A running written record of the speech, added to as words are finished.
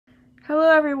Hello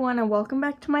everyone and welcome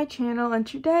back to my channel, and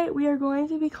today we are going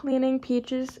to be cleaning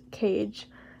Peach's cage.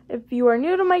 If you are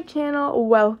new to my channel,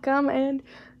 welcome and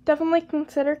definitely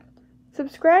consider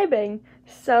subscribing.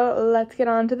 So let's get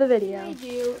on to the video. What I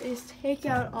do is take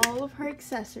out all of her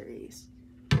accessories.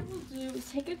 What we'll do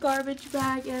is take a garbage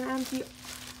bag and empty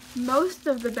most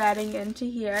of the bedding into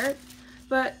here,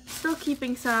 but still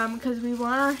keeping some because we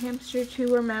want our hamster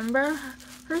to remember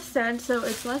her scent so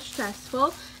it's less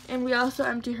stressful. And we also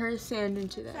empty her sand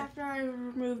into there. After I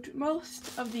removed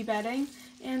most of the bedding,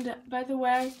 and by the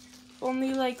way,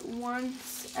 only like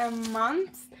once a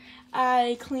month,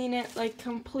 I clean it like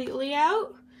completely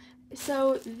out.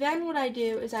 So then what I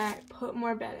do is I put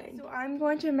more bedding. So I'm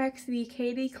going to mix the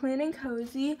Kaytee Clean and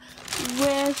Cozy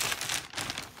with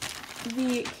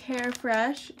the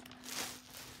Carefresh.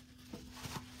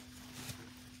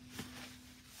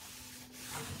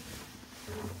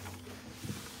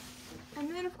 And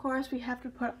then, of course, we have to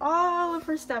put all of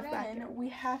her stuff back in. We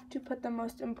have to put the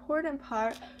most important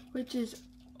part, which is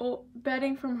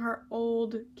bedding from her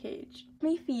old cage.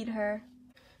 Let me feed her.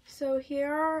 So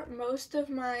here are most of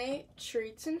my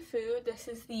treats and food. This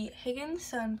is the Higgins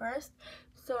Sunburst,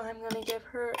 so I'm going to give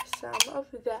her some of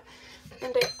that.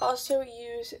 And I also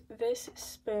use this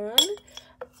spoon.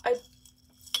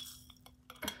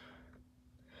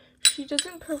 She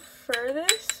doesn't prefer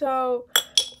this, so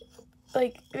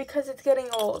because it's getting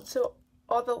old, so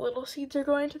all the little seeds are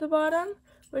going to the bottom,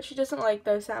 but she doesn't like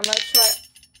those that much. So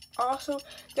I'm also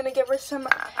gonna give her some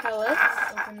pellets.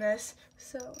 Open this,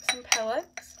 so some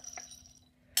pellets,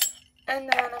 and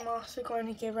then I'm also going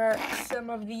to give her some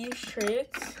of these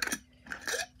treats.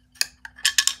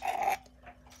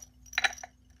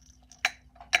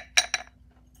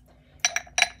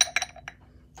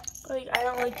 I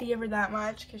don't like to give her that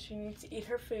much because she needs to eat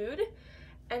her food,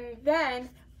 and then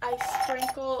I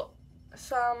sprinkle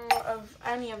some of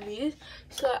any of these.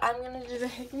 So I'm gonna do the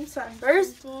Higgins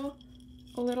Sunburst, a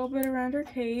little bit around her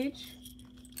cage,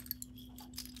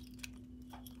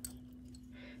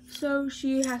 so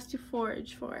she has to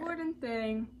forage for it. Important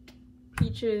thing,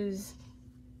 Peaches.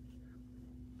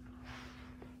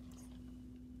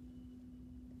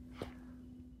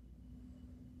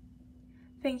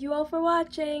 Thank you all for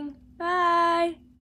watching. Bye.